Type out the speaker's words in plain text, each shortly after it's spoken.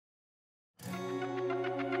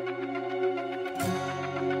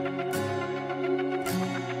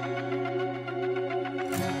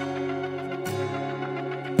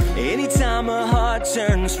Anytime a heart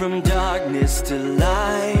turns from darkness to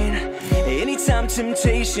light, anytime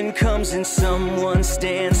temptation comes and someone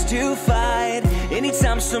stands to fight,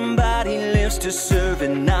 anytime somebody lives to serve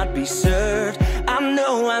and not be served, I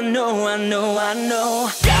know God is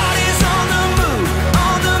on the move,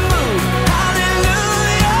 on the move.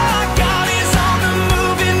 Hallelujah. God is on the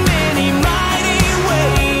move in many mighty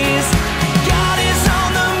ways. God is on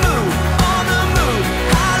the move, on the move.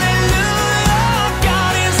 Hallelujah.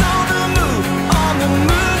 God is on the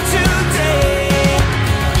move today.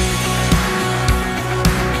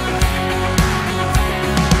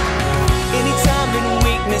 Anytime in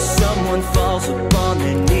weakness someone falls upon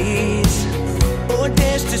their knees, or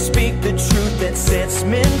dares to speak the truth that sets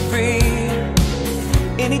men free,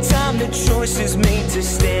 anytime the choice is made to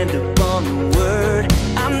stand upon the word,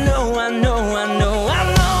 I know God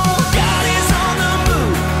is on the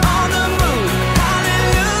move, on the move.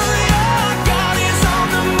 Hallelujah. God is on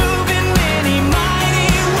the move in many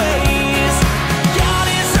mighty ways. God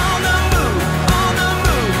is on the move, on the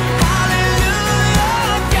move.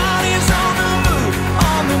 Hallelujah. God is on the move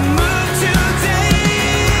today.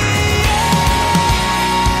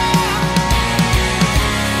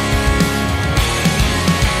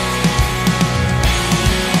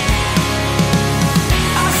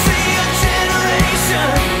 I see a generation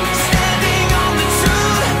standing on the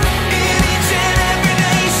truth in each and every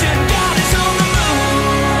nation. God is on the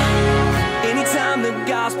move. Anytime the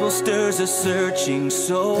gospel stirs a searching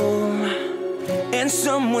soul, and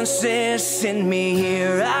someone says, "Send me,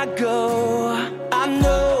 here I go," I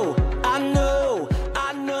know.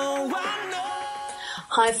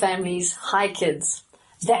 Hi families, hi kids.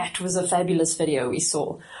 That was a fabulous video we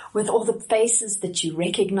saw, with all the faces that you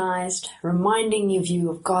recognized, reminding you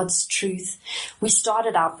of God's truth. We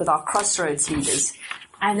started out with our Crossroads leaders,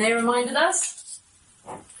 and they reminded us,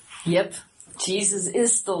 yep, Jesus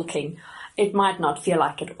is still King. It might not feel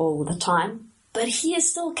like it all the time, but He is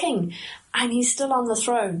still King, and He's still on the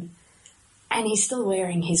throne, and He's still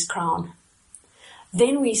wearing His crown.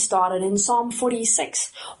 Then we started in Psalm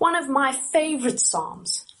 46, one of my favorite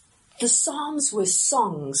Psalms. The Psalms were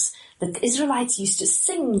songs that the Israelites used to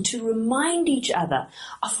sing to remind each other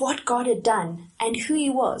of what God had done and who He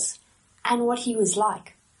was and what He was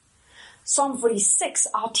like. Psalm 46,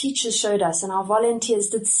 our teachers showed us and our volunteers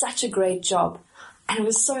did such a great job, and it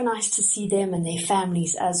was so nice to see them and their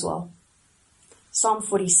families as well. Psalm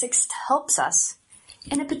 46 helps us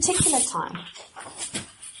in a particular time.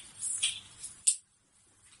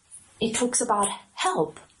 It talks about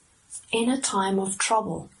help in a time of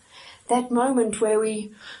trouble. That moment where we're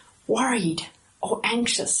worried or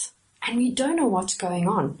anxious and we don't know what's going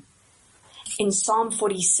on. In Psalm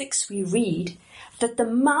 46 we read that the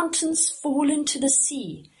mountains fall into the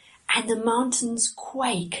sea and the mountains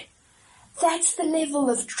quake. That's the level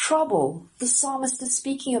of trouble the psalmist is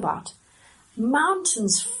speaking about.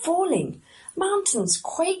 Mountains falling, mountains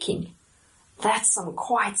quaking. That's some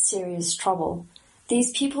quite serious trouble.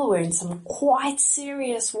 These people were in some quite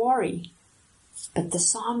serious worry. But the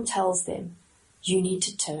psalm tells them, you need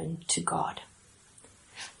to turn to God.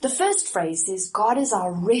 The first phrase is, God is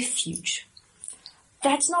our refuge.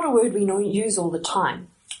 That's not a word we use all the time.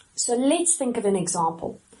 So let's think of an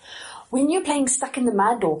example. When you're playing stuck in the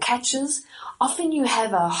mud or catches, often you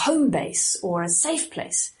have a home base or a safe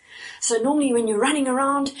place. So normally when you're running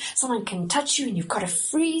around, someone can touch you and you've got to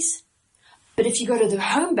freeze. But if you go to the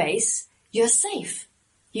home base, you're safe.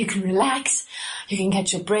 You can relax, you can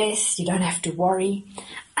catch your breath, you don't have to worry.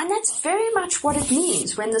 And that's very much what it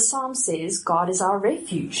means when the psalm says God is our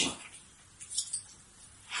refuge.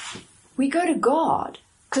 We go to God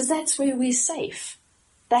because that's where we're safe.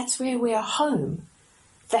 That's where we're home.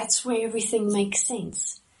 That's where everything makes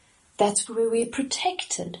sense. That's where we're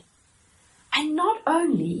protected. And not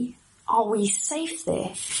only are we safe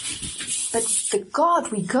there, but the God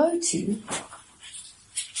we go to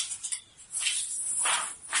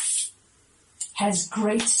has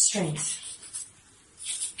great strength.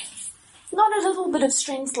 Not a little bit of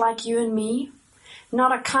strength like you and me,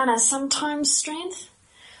 not a kind of sometimes strength,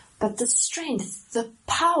 but the strength, the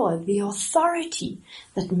power, the authority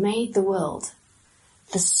that made the world,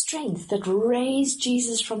 the strength that raised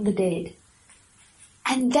Jesus from the dead.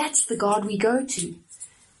 And that's the God we go to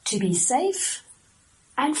be safe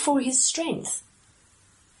and for His strength.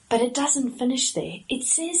 But it doesn't finish there. It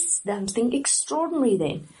says something extraordinary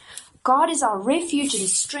then. God is our refuge and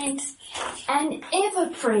strength and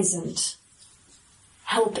ever-present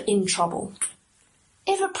help in trouble.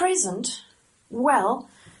 Ever-present, well,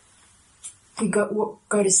 we go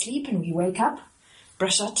to sleep and we wake up,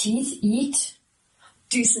 brush our teeth, eat,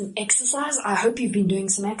 do some exercise. I hope you've been doing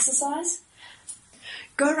some exercise.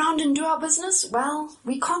 go around and do our business. Well,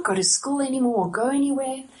 we can't go to school anymore or go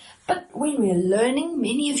anywhere. But when we're learning,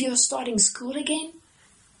 many of you are starting school again.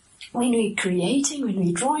 When we're creating, when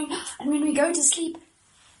we're drawing, and when we go to sleep,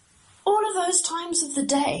 all of those times of the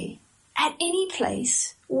day, at any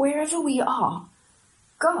place, wherever we are,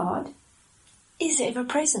 God is ever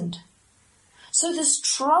present. So this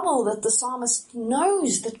trouble that the psalmist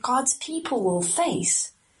knows that God's people will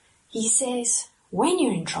face, he says, when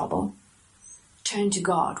you're in trouble, turn to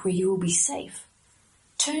God where you will be safe.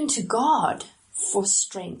 Turn to God for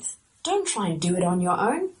strength. Don't try and do it on your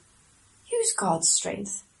own. Use God's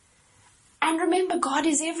strength. And remember, God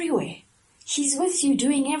is everywhere. He's with you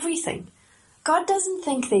doing everything. God doesn't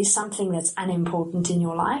think there's something that's unimportant in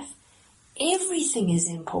your life. Everything is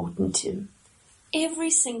important to Him. Every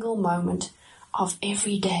single moment of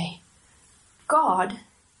every day. God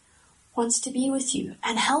wants to be with you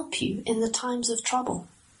and help you in the times of trouble.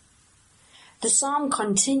 The psalm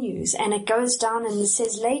continues and it goes down and it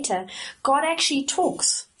says later, God actually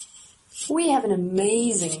talks. We have an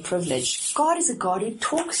amazing privilege. God is a God who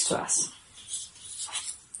talks to us.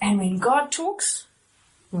 And when God talks,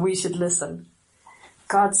 we should listen.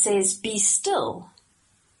 God says, be still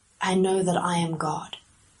and know that I am God.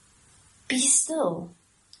 Be still.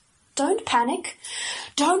 Don't panic.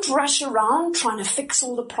 Don't rush around trying to fix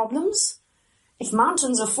all the problems. If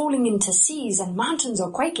mountains are falling into seas and mountains are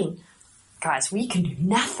quaking, guys, we can do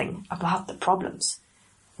nothing about the problems.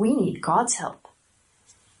 We need God's help.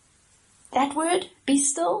 That word, be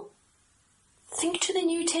still, think to the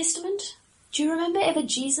New Testament. Do you remember ever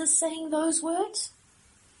Jesus saying those words?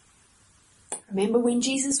 Remember when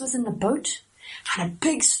Jesus was in the boat and a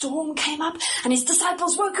big storm came up and his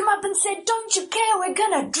disciples woke him up and said, don't you care, we're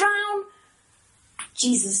going to drown.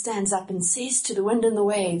 Jesus stands up and says to the wind and the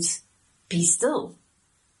waves, be still.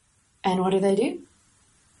 And what do?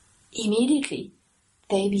 Immediately,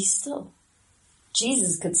 they be still.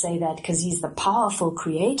 Jesus could say that because he's the powerful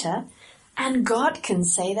creator, and God can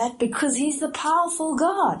say that because he's the powerful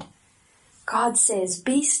God. God says,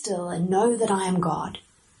 be still and know that I am God.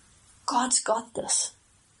 God's got this.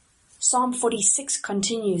 Psalm 46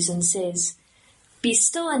 continues and says, be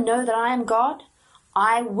still and know that I am God.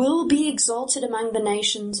 I will be exalted among the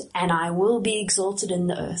nations and I will be exalted in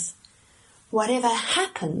the earth. Whatever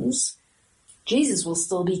happens, Jesus will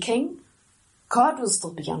still be king. God will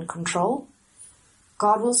still be in control.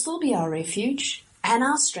 God will still be our refuge and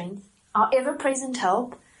our strength, our ever-present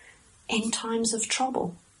help in times of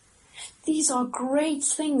trouble. These are great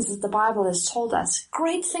things that the Bible has told us,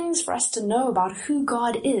 great things for us to know about who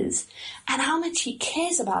God is and how much He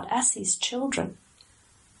cares about us, His children.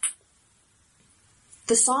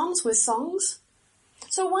 The Psalms were songs.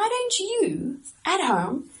 So why don't you, at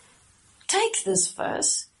home, take this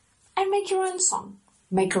verse and make your own song?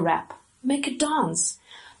 Make a rap, make a dance,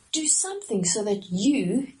 do something so that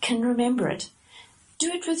you can remember it.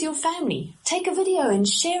 Do it with your family. Take a video and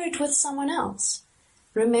share it with someone else.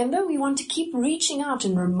 Remember, we want to keep reaching out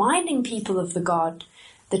and reminding people of the God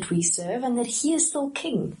that we serve and that He is still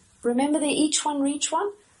King. Remember the each one reach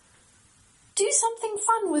one? Do something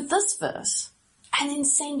fun with this verse and then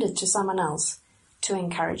send it to someone else to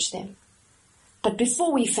encourage them. But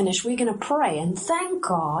before we finish, we're going to pray and thank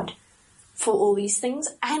God for all these things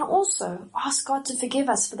and also ask God to forgive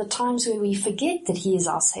us for the times where we forget that He is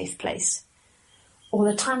our safe place or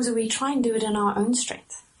the times where we try and do it in our own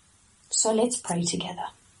strength. So let's pray together.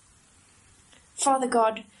 Father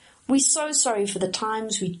God, we're so sorry for the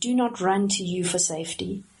times we do not run to You for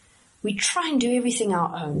safety. We try and do everything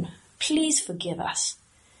our own. Please forgive us.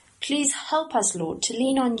 Please help us, Lord, to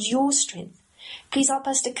lean on Your strength. Please help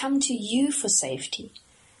us to come to You for safety.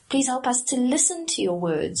 Please help us to listen to Your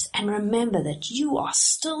words and remember that You are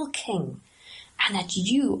still King and that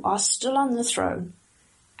You are still on the throne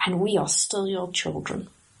and we are still Your children.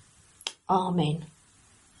 Amen.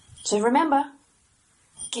 So remember,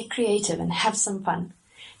 get creative and have some fun.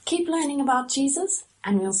 Keep learning about Jesus,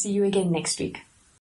 and we'll see you again next week.